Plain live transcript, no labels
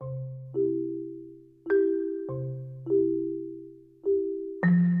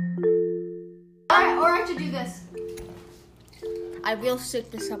to do this. I will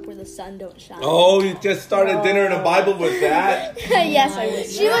stick this up where the sun don't shine. Oh, you just started dinner in a Bible with that? Yes, I will.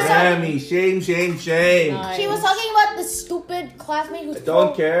 She was Grammy, shame. She was talking about the stupid classmate who's I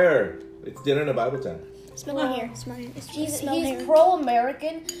don't care. It's dinner in a Bible time. Smell my hair. Smell my hair. He's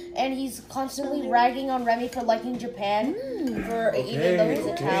pro-American and he's constantly ragging on Remy for liking Japan even though he's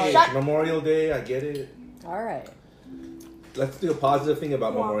Italian. It's Memorial Day, I get it. All right. Let's do a positive thing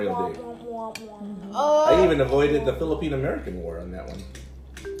about Memorial Day. I even avoided the Philippine-American War on that one.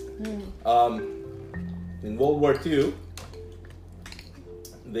 In World War II,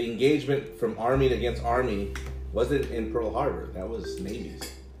 the engagement from Army against Army wasn't in Pearl Harbor. That was Navy's.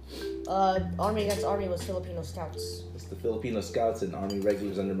 Army against Army was Filipino Scouts. It's the Filipino Scouts and Army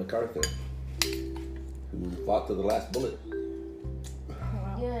regulars under MacArthur who fought to the last bullet.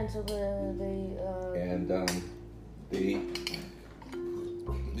 Yeah, and so they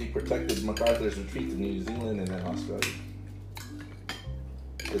protected MacArthur's retreat to New Zealand and then Australia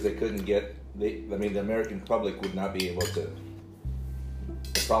because they couldn't get. The American public would not be able to.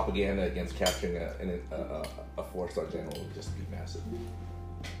 The propaganda against capturing a four-star general would just be massive.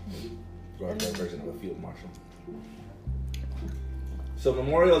 Or their version of a field marshal. So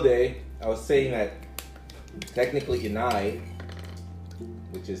Memorial Day, I was saying that technically Inay,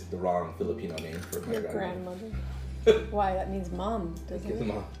 which is the wrong Filipino name for my Your grandmother. Why? That means mom, doesn't It's it?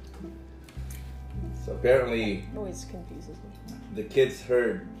 mom. So apparently Always confuses me. the kids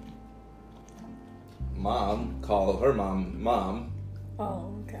heard mom call her mom,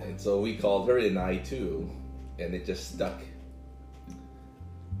 Oh, okay. and so we called her Inay too, and it just stuck.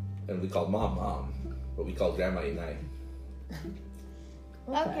 And we called mom, but we called grandma Inay.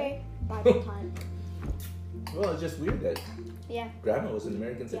 Okay. Bible time. Well, it's just weird that Yeah. grandma was an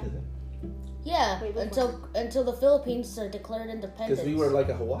American citizen. yeah, Wait, until the Philippines declared independence. Because we were like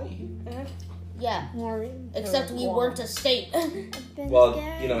a Hawaii. Yeah, Maureen. except we weren't a state. Well,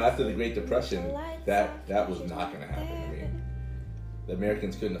 after the Great Depression, that was not going to happen. I mean, the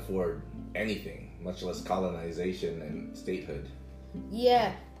Americans couldn't afford anything, much less colonization and statehood.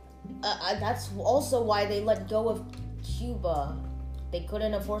 Yeah, that's also why they let go of Cuba. They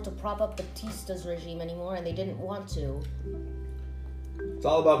couldn't afford to prop up Batista's regime anymore, and they didn't want to. It's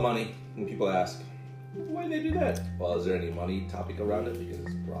all about money. When people ask, why did they do that? Well, is there any money topic around it? Because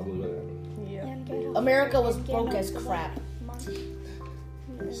it's probably what happened. Yeah. America was broke as crap.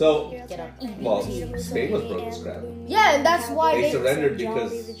 So, Get up. well, Spain was broke as crap. Yeah, and that's why They surrendered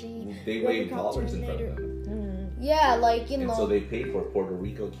because they waived tolerance in front of them. Yeah, like, And so they paid for Puerto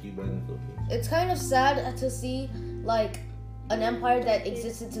Rico, Cuba, and the Philippines. it's kind of sad to see, like, an empire that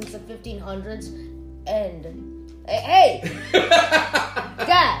existed since the 1500s end. Hey!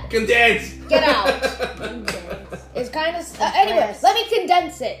 Dad! Condense! Get out! It's kind of... anyway, let me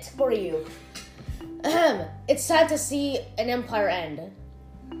condense it for you. It's sad to see an empire end.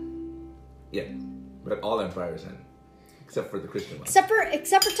 Yeah, but all empires end. Except for the Christian one. Except for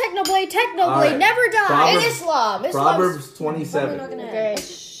Technoblade, All right. never die. Proverbs- In Islam. Proverbs Probably 27. not gonna Okay. end.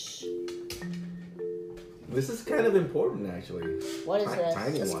 This is kind of important, actually. What is this?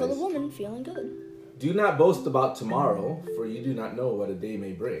 Timing Let's kill the wise. woman feeling good. Do not boast about tomorrow, for you do not know what a day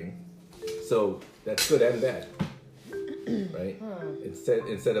may bring. So that's good and bad, right?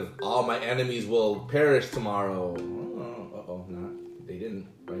 Instead of all my enemies will perish tomorrow. Not they didn't,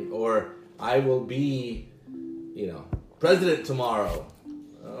 right? Or I will be, president tomorrow.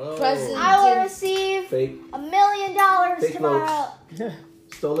 Oh, President. I will receive Fake $1 million Fake tomorrow.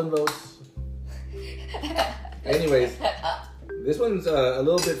 stolen votes. Anyways, this one's a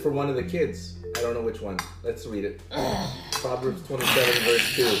little bit for one of the kids. I don't know which one. Let's read it. Proverbs 27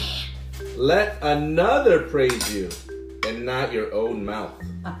 verse 2. Let another praise you and not your own mouth.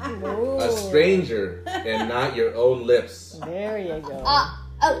 A stranger and not your own lips. There you go.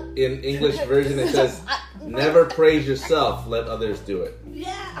 In English version it says, never praise yourself, let others do it.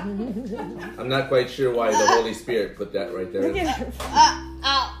 I'm not quite sure why the Holy Spirit put that right there.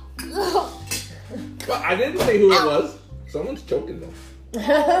 Well, I didn't say who it was. Someone's choking though.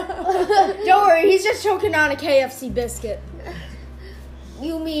 Don't worry, he's just choking on a KFC biscuit.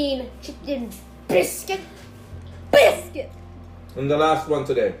 You mean chicken biscuit? Biscuit! And the last one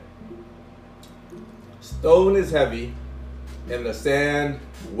today. Stone is heavy and the sand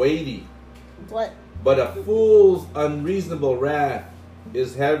weighty, What? but a fool's unreasonable wrath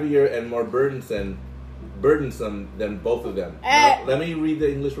is heavier and more burdensome than both of them. Now, let me read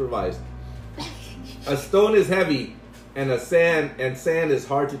the English Revised. A stone is heavy and sand is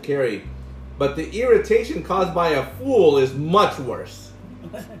hard to carry, but the irritation caused by a fool is much worse.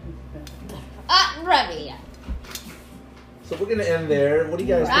 Remy. So we're gonna end there. What do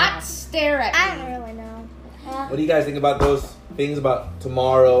you guys think? Not stare at I me. don't really know. What do you guys think about those things about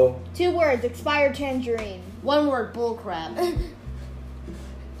tomorrow? 2 words, expired tangerine. One word, bullcrap.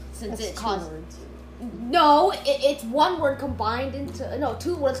 Since That's it 2 caused. words. No, it's one word combined into. No,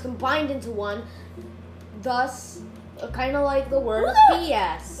 2 words combined into one. Thus, kind of like the word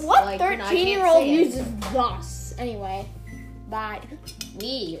BS. What Like, you know, I can't 13-year-old say it. uses thus? Anyway, bye.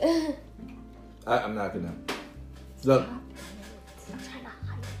 Me. I'm not gonna. Look,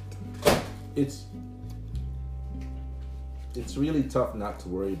 it's really tough not to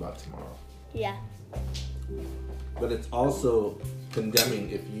worry about tomorrow. Yeah. But it's also condemning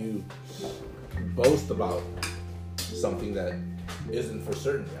if you boast about something that isn't for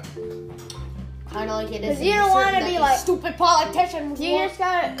certain yet. Kind of like it is. 'Cause you don't wanna be like- stupid politicians. You just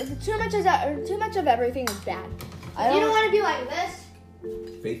got too much of everything is bad. I You don't want to be like this,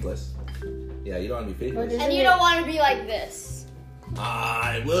 Faithless. Yeah, you don't want to be faithless. and you don't want to be like this.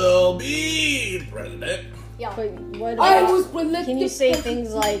 I will be president. But what I about, was elected. can you say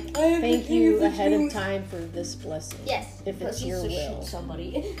things like, I am the thank king you of this ahead world." of time for this blessing? Yes. If it's proceeds your to will. shoot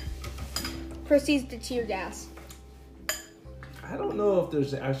somebody. Proceeds to tear gas. I don't know if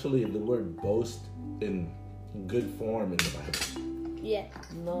there's actually the word boast in good form in the Bible. Yeah.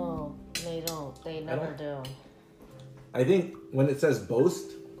 No, they don't. They never do. I think when it says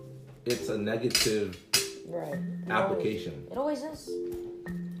boast, it's a negative Right. application It always is.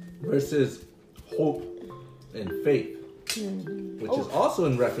 versus hope and faith, which is also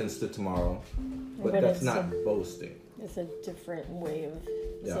in reference to tomorrow, but But that's it's not boasting. It's a different way of,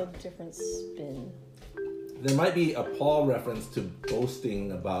 it's Yeah. a different spin. There might be a Paul reference to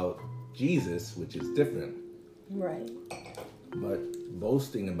boasting about Jesus, which is different, Right. but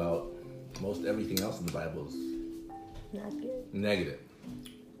boasting about most everything else in the Bible is Not good. negative.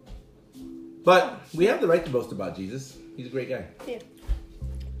 But we have the right to boast about Jesus. He's a great guy. Yeah.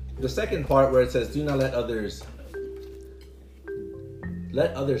 The second part where it says, do not let others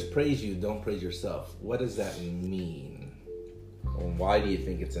praise you, don't praise yourself. What does that mean? Or why do you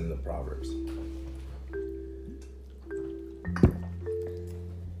think it's in the Proverbs?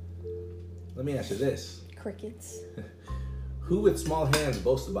 Let me ask you this. Crickets. Who with small hands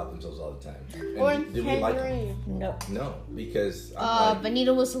boast about themselves all the time? And do we like them? tangerine. No. No, because I'm like,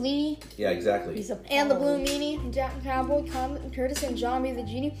 Benito Mussolini. yeah, exactly. He's a And the pawn. Blue Meanie, Jack Cowboy, Comet, Curtis, and Zombie the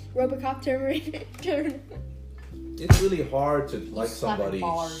Genie, Robocop, Terminator. It's really hard to like slapping somebody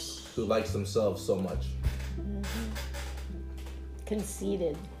bars. who likes themselves so much.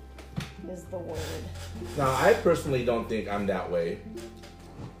 Conceited is the word. Now, I personally don't think I'm that way,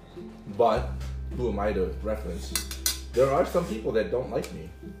 but who am I to reference? There are some people that don't like me,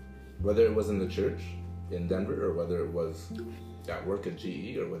 whether it was in the church in Denver or whether it was at work at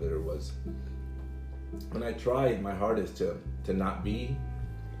GE or whether it was when I tried my hardest to not be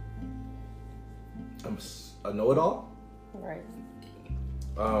a know-it-all. Right.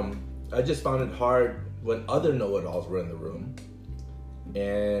 I just found it hard when other know-it-alls were in the room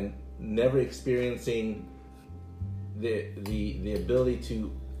and never experiencing the ability to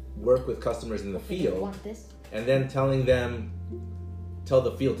work with customers in the field Want this? and then tell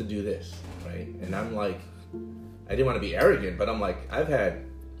the field to do this, right? And I'm like, I didn't want to be arrogant, but I'm like, I've had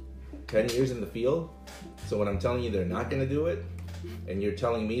 10 years in the field, so when I'm telling you they're not going to do it, and you're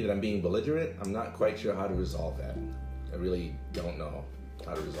telling me that I'm being belligerent, I'm not quite sure how to resolve that. I really don't know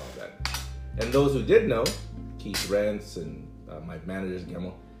how to resolve that. And those who did know, Keith Rentz and my managers,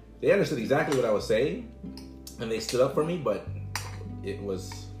 Guillermo, they understood exactly what I was saying, and they stood up for me, but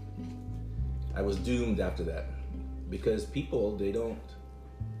I was doomed after that. Because people,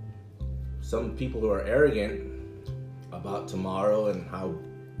 some people who are arrogant about tomorrow and how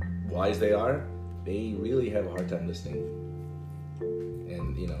wise they are, they really have a hard time listening.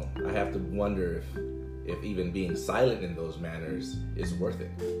 And, I have to wonder if even being silent in those manners is worth it.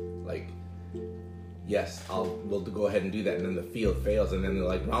 Like, yes, we'll go ahead and do that, and then the field fails, and then they're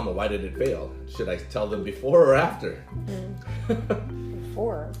like, Rama, why did it fail? Should I tell them before or after?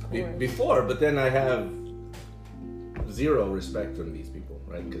 Before, of course. Before, but then I have zero respect from these people,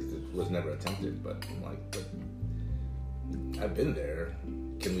 right? Because it was never attempted, but I'm like, but I've been there.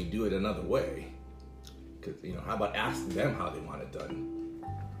 Can we do it another way? Because, how about asking them how they want it done?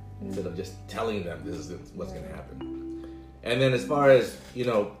 Instead of just telling them this is what's going to happen. And then as far as,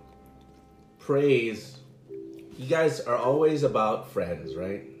 praise, you guys are always about friends,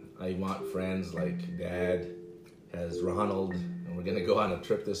 right? I want friends like Dad has Ronald, and we're going to go on a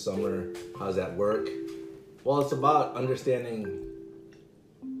trip this summer. How's that work? Well, it's about understanding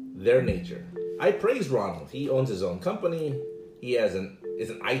their nature. I praise Ronald. He owns his own company. He it's an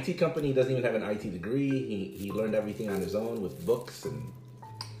IT company. He doesn't even have an IT degree. He learned everything on his own with books and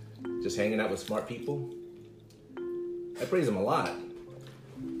just hanging out with smart people. I praise him a lot.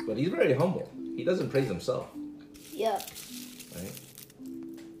 But he's very humble. He doesn't praise himself. Yep. Right?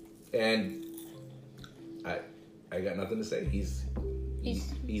 And I got nothing to say. He's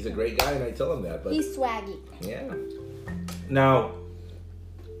a great guy, and I tell him that. But He's swaggy. yeah. Now,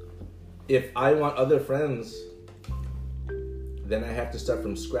 if I want other friends, then I have to start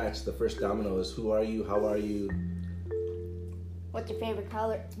from scratch. The first domino is who are you? How are you? What's your favorite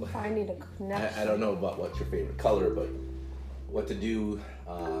color? Finding a connection. I don't know about what's your favorite color, but what to do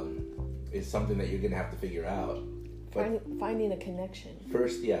is something that you're gonna have to figure out. But Finding a connection.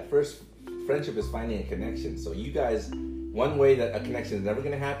 first, friendship is finding a connection. So you guys, one way that a connection is never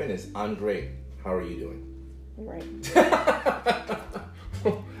gonna happen is I'm great. How are you doing? Right.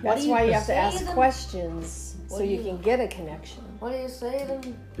 What That's do you why you have to say ask then? questions What so do you you- can get a connection. What do you say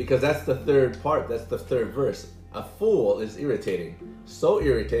then? Because that's the third part. That's the third verse. A fool is irritating. So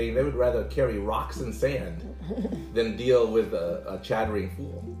irritating, they would rather carry rocks and sand than deal with a chattering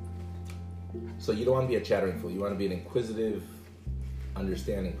fool. So you don't want to be a chattering fool. You want to be an inquisitive,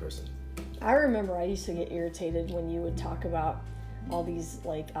 understanding person. I remember I used to get irritated when you would talk about all these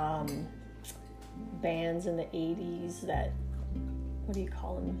like bands in the 80s that, what do you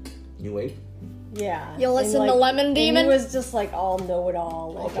call them? New Wave? Yeah. You listen And, to Lemon and Demon? He was just like all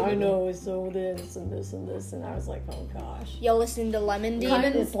know-it-all. Like, I Ultimately. know so this and this and this. And I was like, oh gosh. You listen to Lemon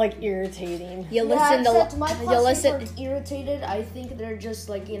Demon? It's like irritating. You Yeah, listen except to my you classmates listen. aren't irritated. I think they're just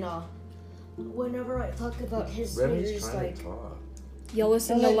like, whenever I talk about history, they're Remy's just trying like, to talk. You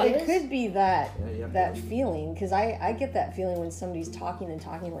listen to Well, Lemon. it could be that Yeah, you have that to- feeling, because I get that feeling when somebody's talking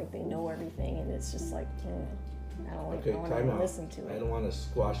like they know everything, and it's just like, I don't like. Okay, I don't time want out. to listen to I it. don't want to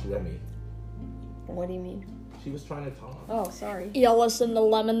squash Remy. What do you mean? She was trying to talk. Oh, sorry. You listen to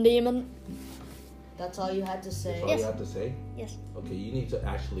Lemon Demon. that's all you had to say. That's all you have to say? Yes. Okay, you need to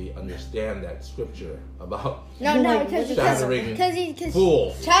actually understand that scripture about No, Like, because chattering because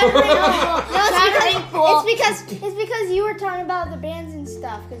fools. chattering. Chattering fool. It's because you were talking about the bands and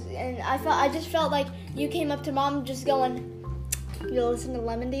stuff. And I just felt like you came up to mom just going, "You listen to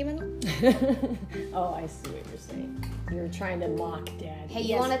Lemon Demon." Oh, I see what you're saying. You're trying to mock Dad. Hey, you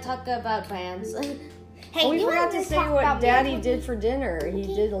Yes. want to talk about bands? Hey, We you forgot wanted to say talk what about Daddy bands did for dinner. He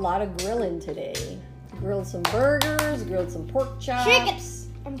did a lot of grilling today. Grilled some burgers, grilled some pork chops. Chickens.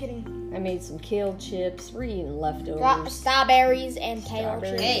 I'm kidding. I made some kale chips. We're eating leftovers. Strawberries and kale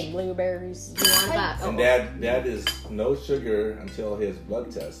Strawberries chips. Hey. and blueberries, You want about? And dad is no sugar until his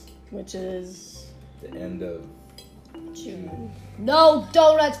blood test. which is The end of June. No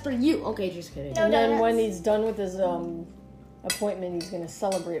donuts for you. Okay, just kidding. No And then donuts. when he's done with his appointment, he's gonna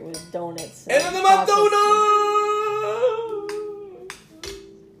celebrate with donuts. end of the month process- donut.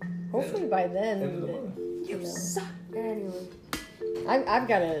 Hopefully by then, End of the month. you know. Anyway, I've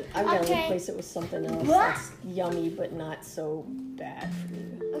got to Okay. replace it with something else What? that's yummy but not so bad for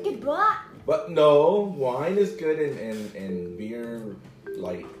you. Okay, but But no, wine is good and beer,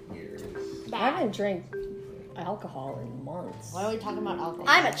 light beer is. I haven't drank alcohol in months. why are we talking about alcohol?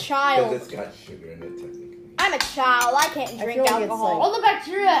 I'm a Because child. it's got sugar in it, technically. I'm a child. I can't I drink feel like it's alcohol. like- All the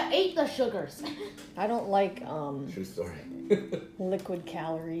bacteria ate the sugars. I don't like True story. liquid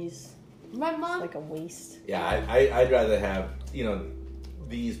calories. My mom. Like a waste. Yeah, I'd rather have,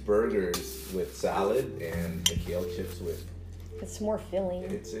 these burgers with salad and the kale chips with. It's more filling.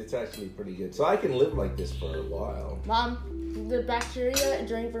 It's actually pretty good. So I can live like this for a while. Mom, the bacteria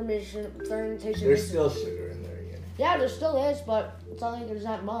during fermentation. There's still sugar in there again. Yeah, there still is, but it's not like there's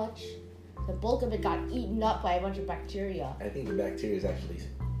that much. The bulk of it got eaten up by a bunch of bacteria. I think the bacteria is actually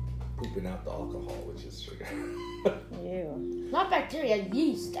pooping out the alcohol, which is sugar. Ew. Not bacteria,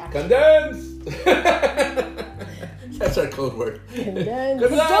 yeast. Actually. Condensed! That's our code word. Condensed.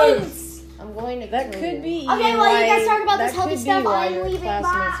 Condensed! I'm going to. That kill could you. be. Okay, well, you guys talk about that this healthy could be stuff. why I'm your leaving.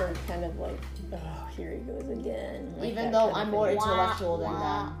 classmates Bye. are kind of like, oh, here he goes again. Like Even that though kind I'm of more thing. intellectual than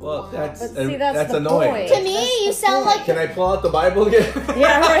them. Well, that's But see, that's the annoying. point. To me, That's you the sound point. like. Can I pull out the Bible again?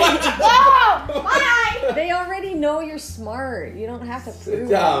 Yeah, right. Oh, bye. They already know you're smart. You don't have to Sit prove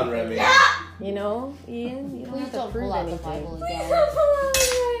down, anything. Remy. You know, Ian, you don't Please have to don't prove pull out the anything. Bible again.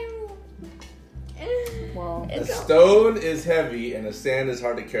 Well, A stone is heavy and a sand is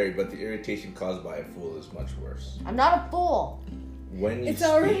hard to carry, but the irritation caused by a fool is much worse. I'm not a fool. When you It's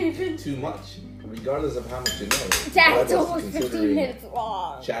already speak too much, regardless of how much you know, Dad, it's Bible's almost 15 considering minutes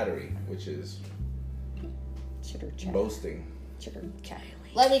long. chattering, which is chitter chat. boasting. Chitter chat.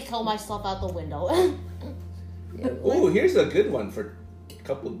 Let me kill myself out the window. Ooh, here's a good one for a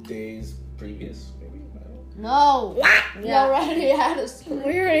couple days previous, maybe. I don't know. No. You Yeah. already had a story.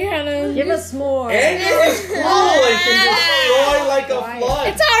 We already had a. Give us more. Anger is cruel and can destroy like a flood.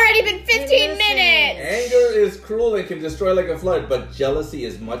 It's already been 15 Listen. minutes. Anger is cruel and can destroy like a flood, but jealousy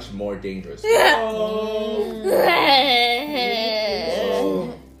is much more dangerous.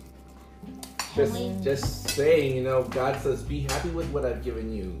 Just saying, you know, God says, be happy with what I've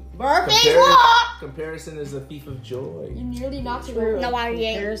given you. Comparison is a thief of joy. You nearly knocked it True. over. No, I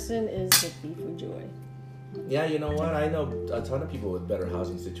ain't. Comparison is the thief of joy. Yeah, you know what? I know a ton of people with better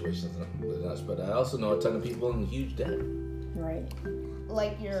housing situations than us, but I also know a ton of people in huge debt. Right.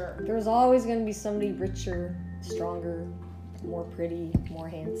 Like your There's always going to be somebody richer, stronger, more pretty, more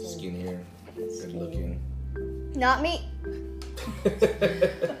handsome. Skinnier, good Skinny. looking. Not me.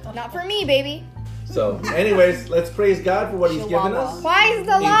 Not for me, baby. So, anyways, let's praise God for what He's given us, Why is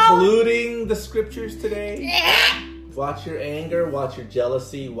the law? including the scriptures today. Watch your anger, watch your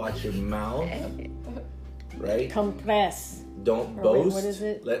jealousy, watch your mouth. Right? Compress. Don't Or wait, boast. what is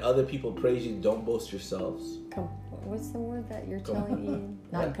it? Let other people praise you. Don't boast yourselves. What's the word that you're telling me?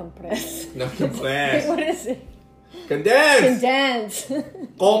 Not compress. No, Wait, compress. what is it? Condense. Condense.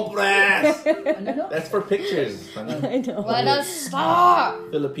 Compress. That's for pictures, honey. I know. let us stop.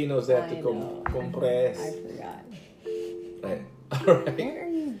 Filipinos have I to know. compress. I forgot. Right. All What right. are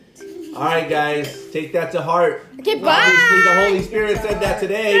you doing? All right, guys. Take that to heart. Okay, bye. Obviously, the Holy Spirit said that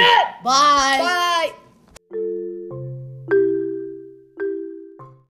today. Bye. Bye.